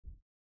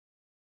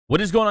What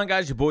is going on,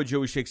 guys? Your boy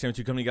Joey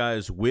Shake72 coming to you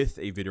guys with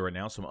a video right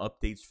now. Some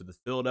updates for the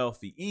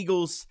Philadelphia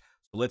Eagles.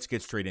 So let's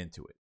get straight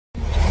into it.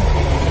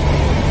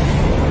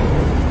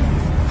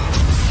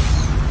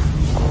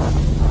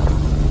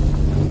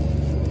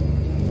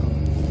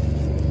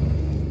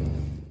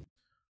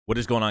 What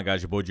is going on,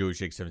 guys? Your boy Joey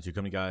Shake72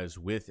 coming to you guys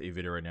with a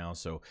video right now.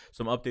 So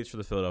some updates for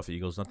the Philadelphia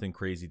Eagles. Nothing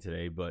crazy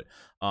today, but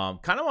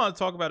kind of want to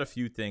talk about a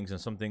few things and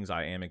some things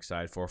I am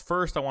excited for.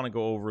 First, I want to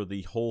go over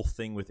the whole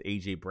thing with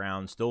A.J.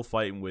 Brown still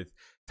fighting with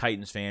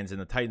Titans fans,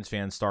 and the Titans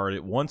fans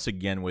started once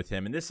again with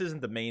him. And this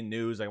isn't the main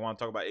news. I want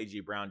to talk about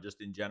A.J. Brown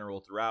just in general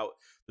throughout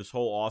this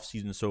whole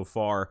offseason so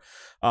far.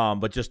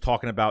 But just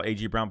talking about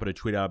A.J. Brown put a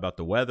tweet out about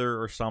the weather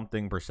or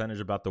something, percentage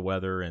about the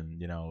weather, and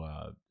you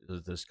know,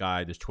 this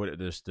guy, this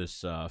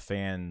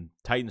fan,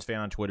 Titans fan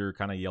on Twitter,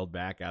 kind of yelled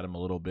back at him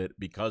a little bit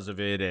because of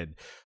it. And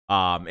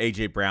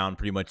A.J. Brown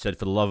pretty much said,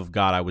 "For the love of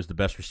God, I was the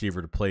best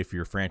receiver to play for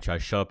your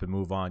franchise. Shut up and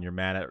move on. You're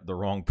mad at the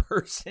wrong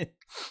person."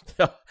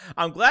 So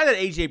I'm glad that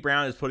A.J.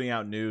 Brown is putting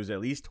out news, at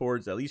least for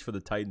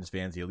the Titans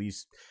fans. He at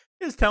least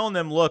is telling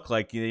them, look,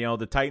 like, you know,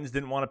 the Titans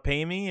didn't want to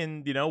pay me,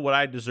 and you know what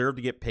I deserve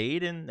to get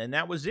paid, and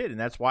that was it, and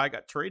that's why I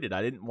got traded.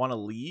 I didn't want to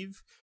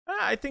leave.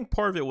 I think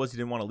part of it was he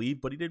didn't want to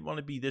leave, but he didn't want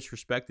to be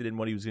disrespected in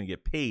what he was going to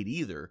get paid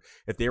either.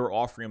 If they were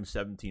offering him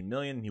 $17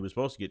 million, he was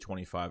supposed to get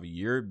 $25 a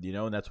year, you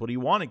know, and that's what he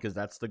wanted because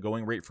that's the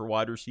going rate for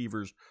wide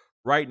receivers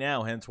right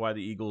now. Hence why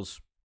the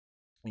Eagles,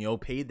 you know,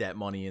 paid that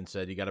money and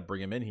said you got to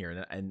bring him in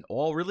here. And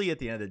all really at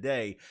the end of the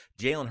day,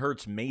 Jalen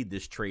Hurts made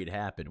this trade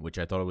happen, which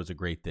I thought it was a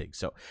great thing.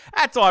 So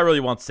that's all I really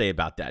want to say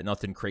about that.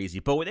 Nothing crazy.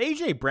 But with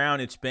A.J. Brown,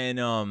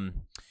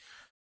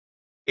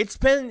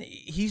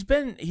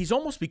 he's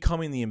almost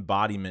becoming the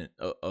embodiment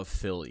of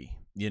Philly.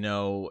 You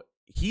know,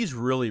 he's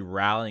really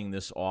rallying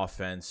this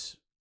offense,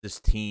 this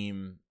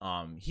team.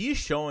 He is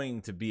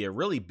showing to be a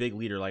really big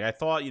leader. Like I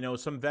thought, you know,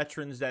 some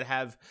veterans that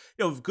have,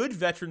 you know, good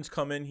veterans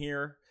come in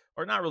here,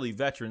 or not really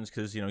veterans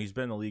because, you know, he's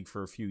been in the league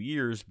for a few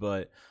years,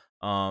 but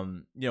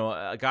you know,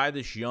 a guy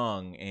this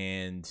young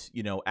and,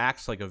 you know,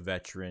 acts like a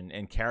veteran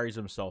and carries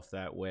himself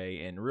that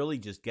way and really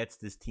just gets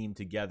this team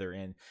together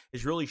and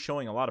is really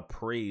showing a lot of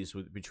praise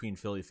between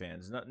Philly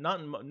fans. I'm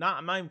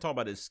not even talking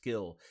about his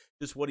skill,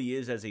 just what he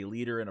is as a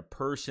leader and a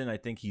person. I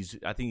think he's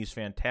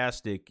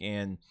fantastic,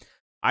 and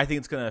I think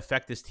it's going to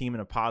affect this team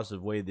in a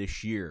positive way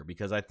this year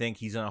because I think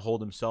he's going to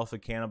hold himself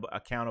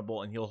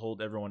accountable, and he'll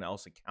hold everyone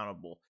else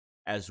accountable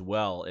as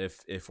well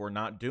if we're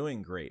not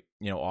doing great,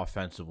 you know,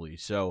 offensively.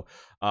 So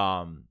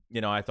you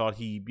know, I thought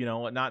he, you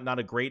know, not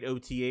a great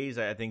OTAs.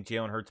 I think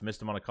Jalen Hurts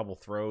missed him on a couple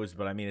throws,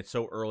 but I mean, it's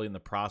so early in the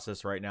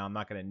process right now. I'm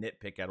not going to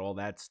nitpick at all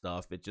that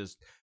stuff. It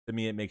just, to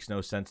me, it makes no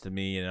sense to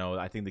me. You know,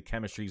 I think the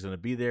chemistry is going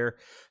to be there.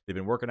 They've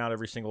been working out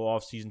every single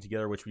offseason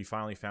together, which we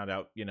finally found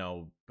out, you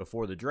know,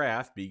 before the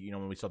draft. You know,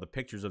 when we saw the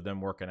pictures of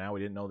them working out,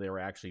 we didn't know they were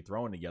actually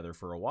throwing together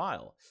for a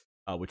while,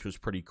 which was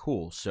pretty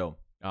cool. So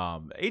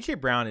A.J.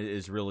 Brown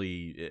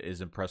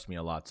is impressed me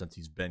a lot since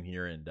he's been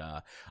here, and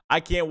I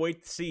can't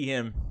wait to see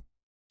him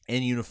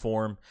in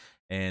uniform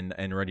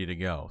and ready to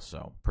go.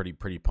 So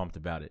pretty pumped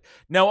about it.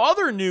 Now,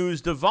 other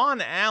news: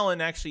 Devon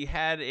Allen actually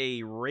had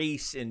a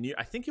race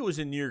I think it was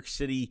in New York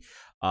City.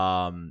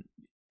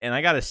 And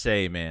I gotta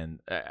say, man,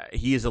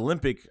 he is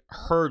Olympic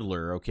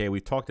hurdler. Okay,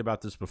 we've talked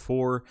about this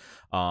before.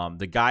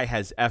 The guy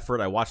has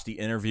effort. I watched the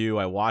interview.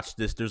 I watched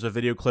this. There's a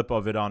video clip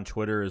of it on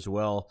Twitter as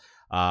well.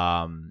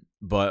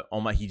 But oh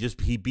my,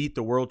 he beat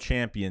the world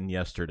champion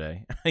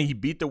yesterday. He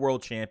beat the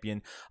world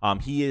champion.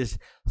 He is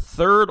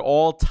third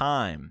all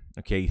time.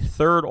 Okay,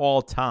 third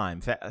all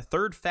time,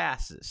 third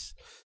fastest.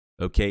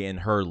 Okay, in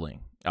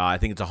hurdling. I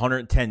think it's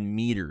 110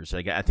 meters.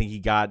 I think he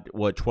got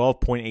what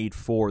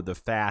 12.84, the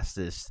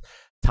fastest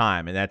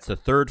time, and that's the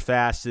third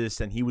fastest,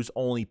 and he was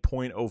only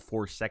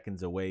 0.04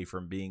 seconds away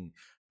from being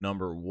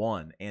number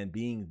one and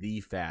being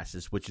the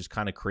fastest, which is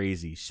kind of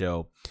crazy.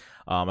 So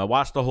I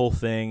watched the whole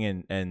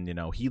thing, and you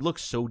know, he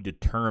looks so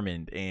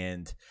determined,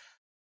 and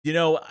you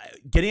know,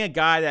 getting a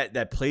guy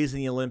that plays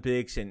in the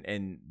Olympics,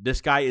 and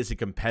this guy is a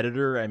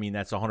competitor. I mean,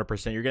 that's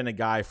 100%. You're getting a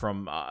guy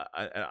from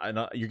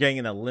you're getting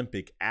an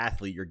Olympic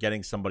athlete. You're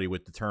getting somebody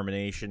with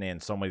determination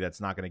and somebody that's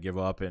not going to give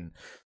up, and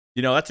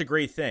you know, that's a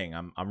great thing.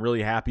 I'm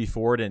really happy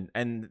for it.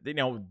 And you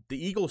know,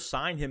 the Eagles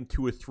signed him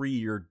to a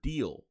 3-year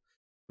deal,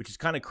 which is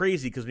kind of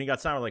crazy because when you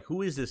got signed, we're like,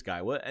 who is this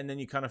guy? What? And then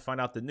you kind of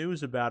find out the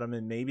news about him,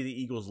 and maybe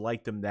the Eagles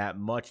liked him that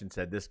much and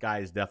said, this guy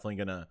is definitely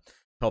going to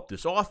help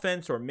this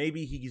offense, or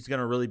maybe he's going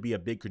to really be a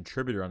big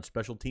contributor on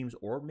special teams,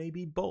 or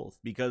maybe both.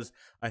 Because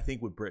I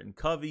think with Britton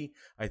Covey,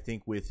 I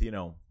think with, you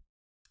know,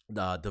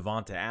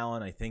 Devonta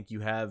Allen, I think you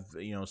have,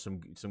 you know,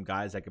 some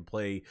guys that can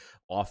play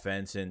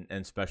offense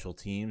and special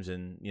teams,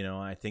 and you know,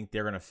 I think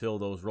they're going to fill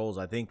those roles.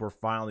 I think we're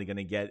finally going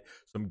to get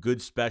some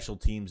good special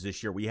teams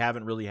this year. We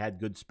haven't really had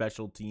good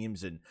special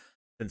teams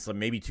since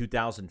maybe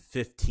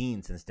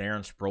 2015, since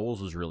Darren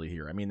Sproles was really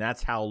here. I mean,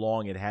 that's how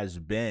long it has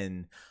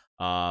been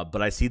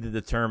But I see the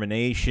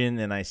determination,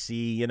 and I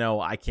see, you know,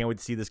 I can't wait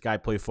to see this guy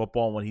play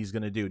football and what he's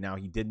going to do. Now,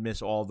 he did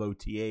miss all of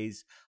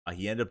OTAs.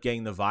 He ended up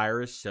getting the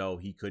virus, so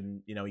he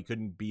couldn't, you know, he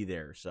couldn't be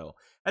there. So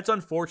that's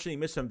unfortunate. He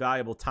missed some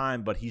valuable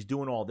time, but he's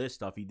doing all this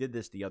stuff. He did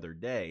this the other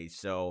day,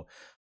 so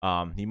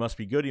he must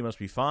be good. He must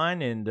be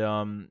fine. And,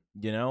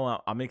 you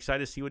know, I'm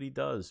excited to see what he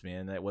does,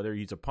 man. That whether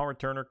he's a punt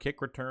returner,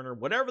 kick returner,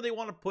 whatever they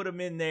want to put him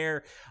in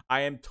there,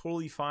 I am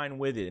totally fine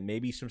with it. And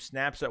maybe some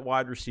snaps at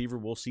wide receiver.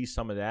 We'll see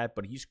some of that.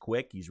 But he's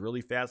quick. He's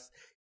really fast.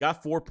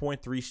 Got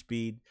 4.3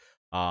 speed.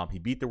 He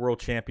beat the world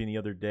champion the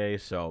other day.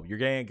 So you're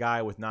getting a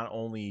guy with not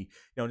only,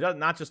 you know,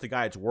 not just a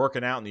guy that's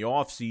working out in the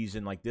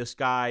offseason. Like, this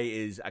guy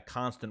is a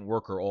constant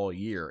worker all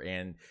year.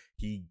 And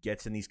he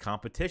gets in these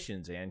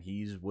competitions, and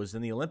was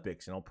in the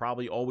Olympics, and he'll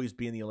probably always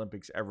be in the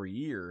Olympics every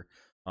year.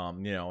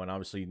 You know, and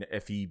obviously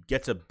if he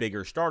gets a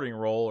bigger starting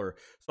role or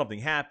something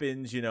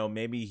happens, you know,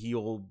 maybe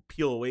he'll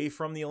peel away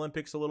from the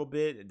Olympics a little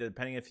bit,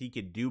 depending if he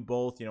could do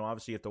both. You know,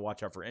 obviously you have to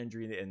watch out for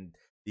injury, and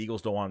the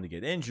Eagles don't want him to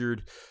get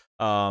injured.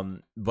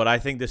 But I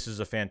think this is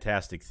a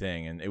fantastic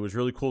thing, and it was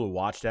really cool to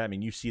watch that. I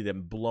mean, you see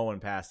them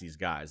blowing past these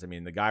guys. I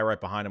mean, the guy right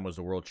behind him was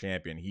the world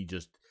champion. He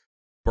just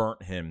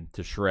burnt him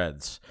to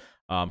shreds.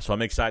 So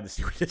I'm excited to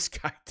see what this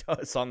guy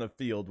does on the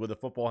field with a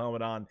football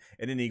helmet on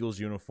and an Eagles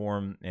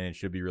uniform, and it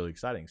should be really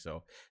exciting.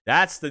 So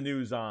that's the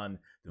news on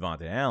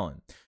Devontae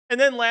Allen. And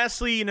then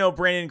lastly, you know,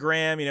 Brandon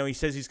Graham, you know, he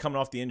says he's coming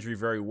off the injury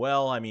very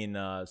well. I mean,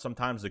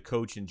 sometimes the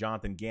coach and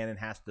Jonathan Gannon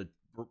has to,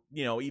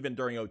 you know, even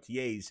during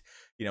OTAs,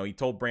 you know, he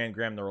told Brandon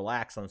Graham to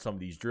relax on some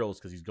of these drills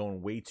because he's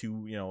going way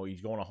too, you know,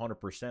 he's going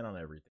 100% on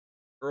everything.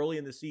 Early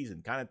in the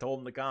season, kind of told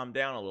him to calm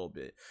down a little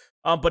bit.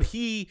 But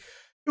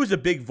it was a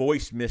big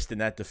voice missed in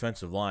that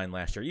defensive line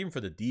last year, even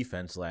for the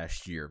defense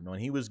last year.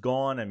 When he was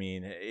gone, I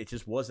mean, it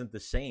just wasn't the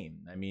same.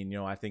 I mean, you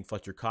know, I think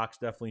Fletcher Cox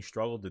definitely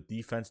struggled. The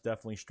defense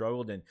definitely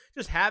struggled. And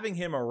just having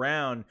him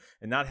around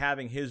and not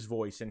having his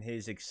voice and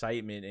his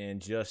excitement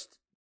and just,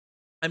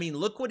 I mean,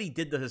 look what he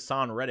did to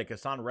Hassan Reddick.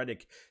 Hassan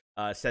Reddick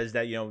says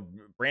that, you know,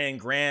 Brandon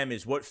Graham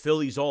is what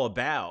Philly's all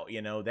about.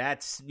 You know,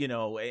 that's, you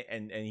know,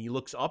 and he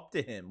looks up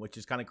to him, which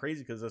is kind of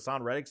crazy because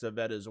Hassan Reddick's a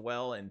vet as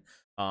well. And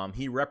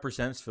he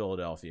represents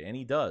Philadelphia, and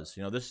he does.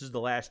 You know, this is the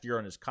last year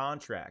on his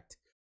contract.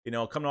 You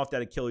know, coming off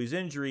that Achilles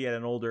injury at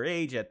an older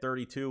age, at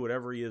 32,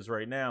 whatever he is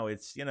right now,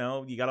 it's, you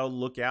know, you got to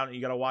look out and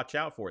you got to watch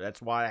out for it.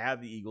 That's why I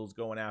have the Eagles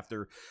going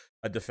after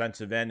a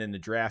defensive end in the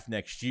draft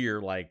next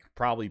year, like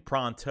probably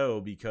pronto,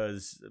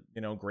 because,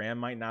 you know, Graham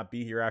might not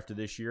be here after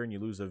this year, and you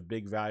lose a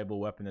big, valuable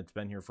weapon that's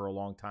been here for a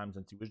long time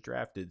since he was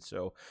drafted.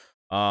 So,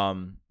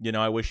 you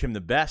know, I wish him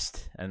the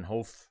best, and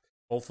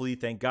hopefully,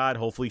 thank God,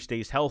 hopefully he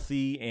stays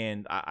healthy,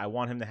 and I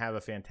want him to have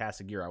a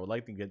fantastic year. I would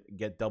like to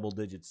get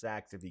double-digit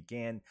sacks if he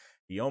can.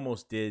 He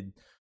almost did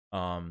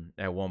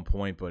at one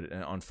point, but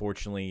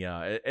unfortunately,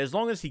 as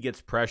long as he gets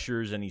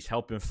pressures and he's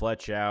helping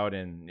Fletch out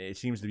and it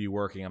seems to be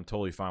working, I'm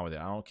totally fine with it.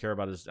 I don't care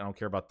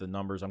about the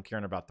numbers. I'm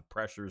caring about the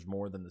pressures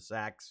more than the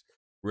sacks,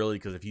 really,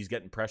 because if he's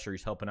getting pressure,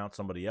 he's helping out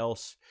somebody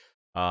else.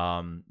 You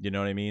know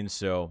what I mean?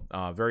 So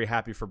very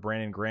happy for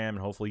Brandon Graham,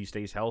 and hopefully he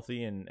stays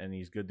healthy and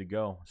he's good to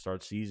go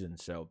start season.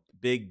 So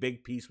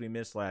big piece we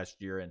missed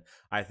last year, and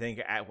I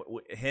think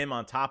him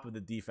on top of the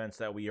defense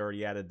that we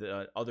already added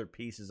the other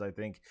pieces, I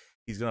think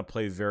he's going to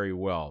play very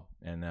well,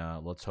 and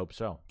let's hope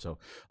so. So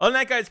other than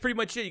that, guys, pretty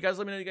much it. You guys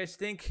let me know what you guys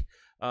think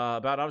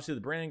about obviously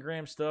the Brandon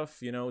Graham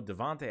stuff. You know,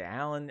 Devontae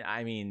Allen,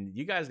 I mean,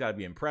 you guys got to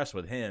be impressed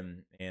with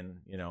him, and,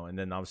 you know, and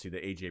then obviously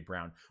the A.J.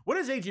 Brown. What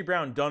has A.J.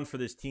 Brown done for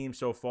this team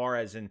so far,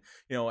 as in,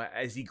 you know,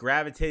 as he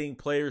gravitating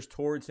players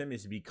towards him,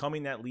 is he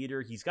becoming that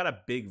leader? He's got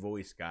a big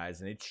voice,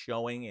 guys, and it's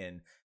showing,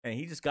 and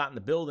he just got in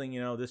the building,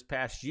 you know, this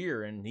past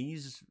year, and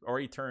he's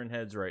already turning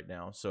heads right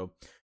now. So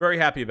very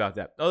happy about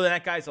that. Other than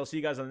that, guys, I'll see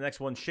you guys on the next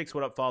one.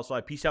 SHAKESQUAD up, follow,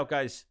 slide. Peace out,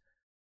 guys.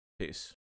 Peace.